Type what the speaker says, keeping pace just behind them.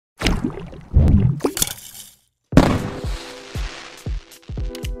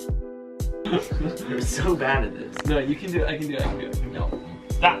You're so bad at this. No, you can do it. I can do it. I can do it. No.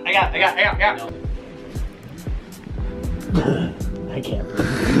 Stop. I got it. No. I can't.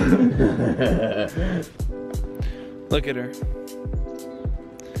 Look at her.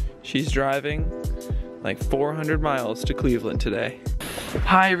 She's driving like 400 miles to Cleveland today.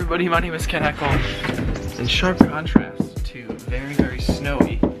 Hi everybody, my name is Ken Heckel. In sharp contrast to very, very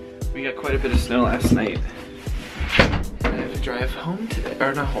snowy, we got quite a bit of snow last night. I have to drive home today,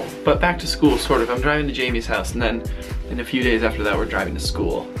 or not home, but back to school sort of. I'm driving to Jamie's house, and then in a few days after that we're driving to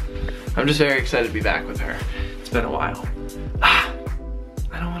school. I'm just very excited to be back with her. It's been a while. I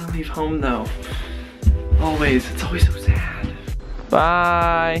don't want to leave home though. Always, it's always so sad.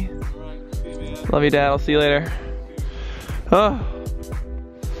 Bye. Love you, Dad. I'll see you later. Oh,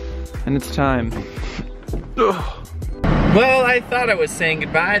 and it's time. Ugh. Well, I thought I was saying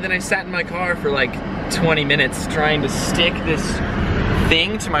goodbye, then I sat in my car for like 20 minutes trying to stick this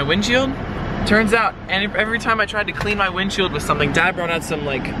thing to my windshield. Turns out, and every time I tried to clean my windshield with something, Dad brought out some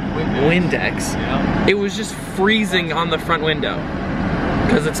like Windex. Yeah. It was just freezing on the front window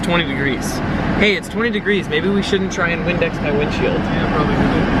because it's 20 degrees. Hey, it's 20 degrees. Maybe we shouldn't try and Windex my windshield. Yeah, probably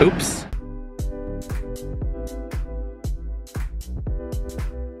good. Oops.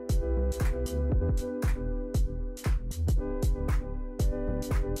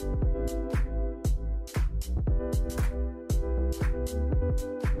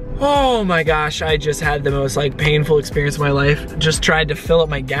 Oh my gosh, I just had the most like painful experience of my life. Just tried to fill up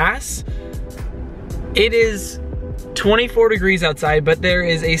my gas. It is 24 degrees outside, but there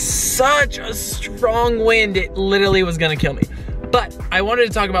is such a strong wind, it literally was gonna kill me. But I wanted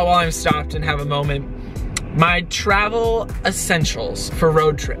to talk about, while I'm stopped and have a moment, my travel essentials for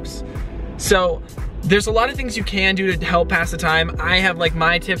road trips. So there's a lot of things you can do to help pass the time. I have like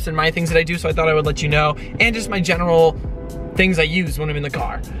my tips and my things that I do, so I thought I would let you know, and just my general things I use when I'm in the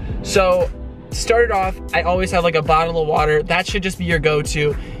car. So, started off, I always have like a bottle of water. That should just be your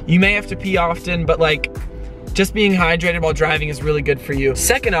go-to. You may have to pee often, but like, just being hydrated while driving is really good for you.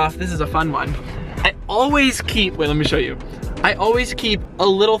 Second off, this is a fun one. I always keep, wait, let me show you. I always keep a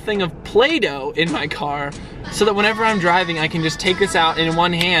little thing of Play-Doh in my car so that whenever I'm driving, I can just take this out and in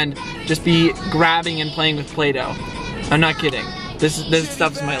one hand, just be grabbing and playing with Play-Doh. I'm not kidding. This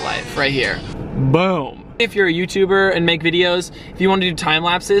stuff's my life right here. Boom. If you're a YouTuber and make videos, if you want to do time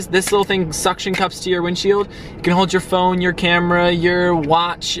lapses, this little thing suction cups to your windshield. You can hold your phone, your camera, your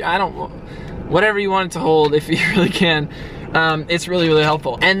watch, whatever you want it to hold if you really can. It's really, really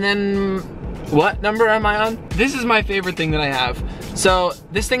helpful. And then, what number am I on? This is my favorite thing that I have. So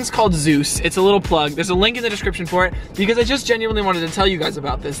this thing's called Zeus. It's a little plug. There's a link in the description for it because I just genuinely wanted to tell you guys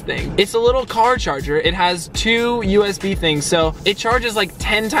about this thing. It's a little car charger. It has 2 USB things, so it charges like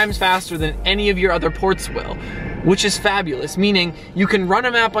 10 times faster than any of your other ports will, which is fabulous, meaning you can run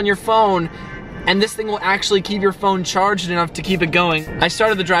a map on your phone and this thing will actually keep your phone charged enough to keep it going. I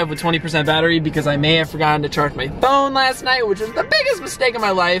started the drive with 20% battery because I may have forgotten to charge my phone last night, which was the biggest mistake of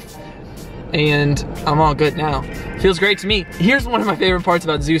my life. And I'm all good now. Feels great to me. Here's one of my favorite parts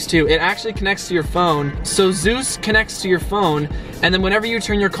about Zeus too. It actually connects to your phone. So Zeus connects to your phone, and then whenever you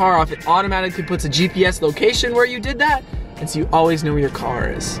turn your car off, it automatically puts a GPS location where you did that, and so you always know where your car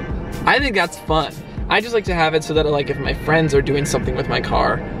is. I think that's fun. I just like to have it so that like if my friends are doing something with my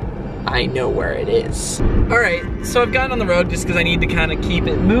car, I know where it is. All right, so I've gotten on the road just because I need to kind of keep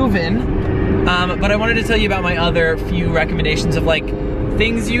it moving. But I wanted to tell you about my other few recommendations of like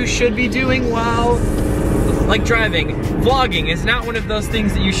things you should be doing while like driving. Vlogging is not one of those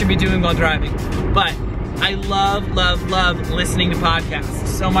things that you should be doing while driving, but I love listening to podcasts.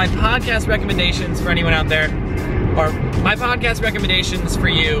 So my podcast recommendations for anyone out there, or my podcast recommendations for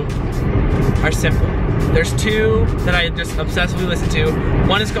you are simple. There's 2 that I just obsessively listen to.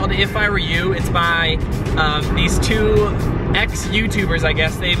 One is called If I Were You. It's by these 2 ex-YouTubers, I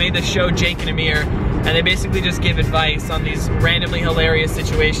guess. They made the show Jake and Amir, and they basically just give advice on these randomly hilarious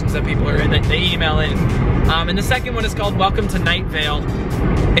situations that people are in that they email in. And the second one is called Welcome to Night Vale.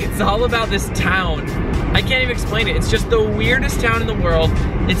 It's all about this town. I can't even explain it. It's just the weirdest town in the world.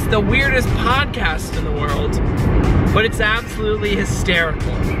 It's the weirdest podcast in the world, but it's absolutely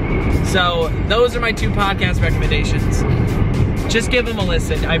hysterical. So those are my 2 podcast recommendations. Just give them a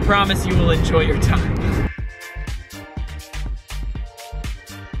listen. I promise you will enjoy your time.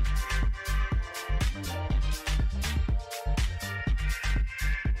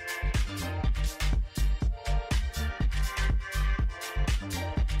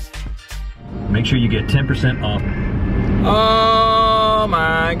 Make sure you get 10% off. Oh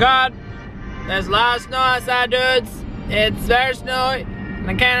my God. There's a lot of snow outside, dudes. It's very snowy. and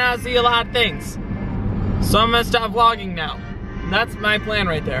I cannot see a lot of things. So I'm gonna stop vlogging now. That's my plan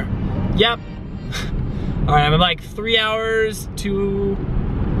right there. Yep. All right, I'm like 3 hours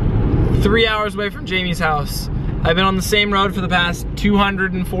away from Jamie's house. I've been on the same road for the past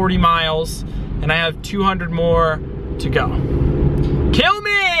 240 miles, and I have 200 more to go. Kill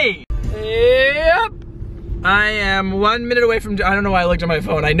me! Yep. I am 1 minute away from, I don't know why I looked at my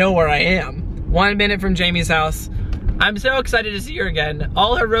phone. I know where I am. 1 minute from Jamie's house. I'm so excited to see her again.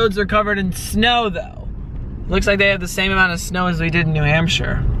 All her roads are covered in snow though. Looks like they have the same amount of snow as we did in New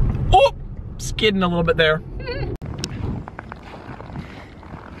Hampshire. Oh, skidding a little bit there.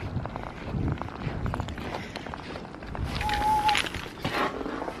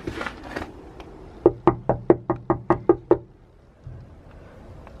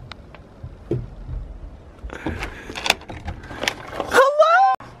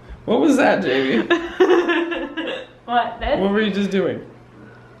 What was that, Jamie? What? This? What were you just doing?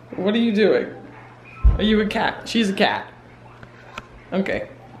 What are you doing? Are you a cat? She's a cat. Okay.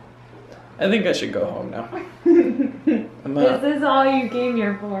 I think I should go home now. This is all you came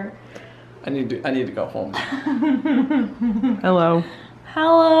here for. I need to go home. Hello.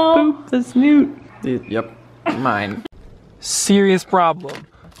 Hello. Boop the snoot. Yep. Mine. Serious problem.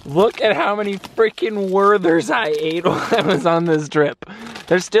 Look at how many freaking Werthers I ate while I was on this trip.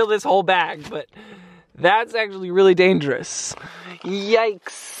 There's still this whole bag, but that's actually really dangerous.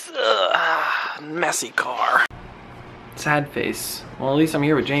 Yikes. Ugh, messy car. Sad face. Well, at least I'm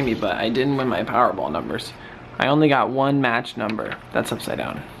here with Jamie, but I didn't win my Powerball numbers. I only got one match number. That's upside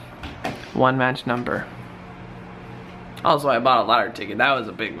down. One match number. Also, I bought a lottery ticket. That was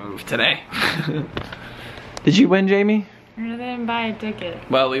a big move today. Did you win, Jamie? I didn't buy a ticket.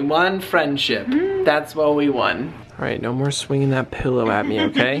 Well, we won friendship. That's what we won. All right, no more swinging that pillow at me,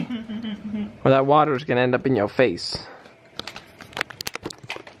 okay? Or that water's gonna end up in your face.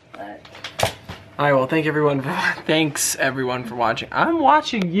 All right, well, thanks everyone for watching. I'm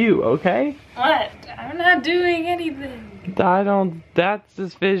watching you, okay? What? I'm not doing anything. That's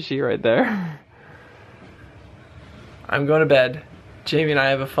just fishy right there. I'm going to bed. Jamie and I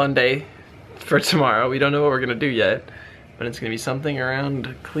have a fun day for tomorrow. We don't know what we're gonna do yet, but it's gonna be something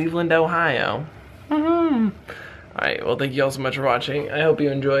around Cleveland, Ohio. All right, well, thank you all so much for watching. I hope you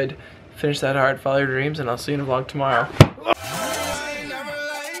enjoyed. Finish that hard, follow your dreams, and I'll see you in a vlog tomorrow.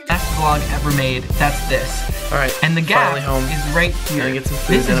 Best vlog ever made, that's this. All right, and the gap is right here. Get some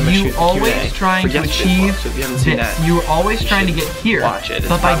food, this is you always trying to achieve this. You were always trying to get here. Watch it.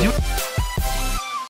 But by doing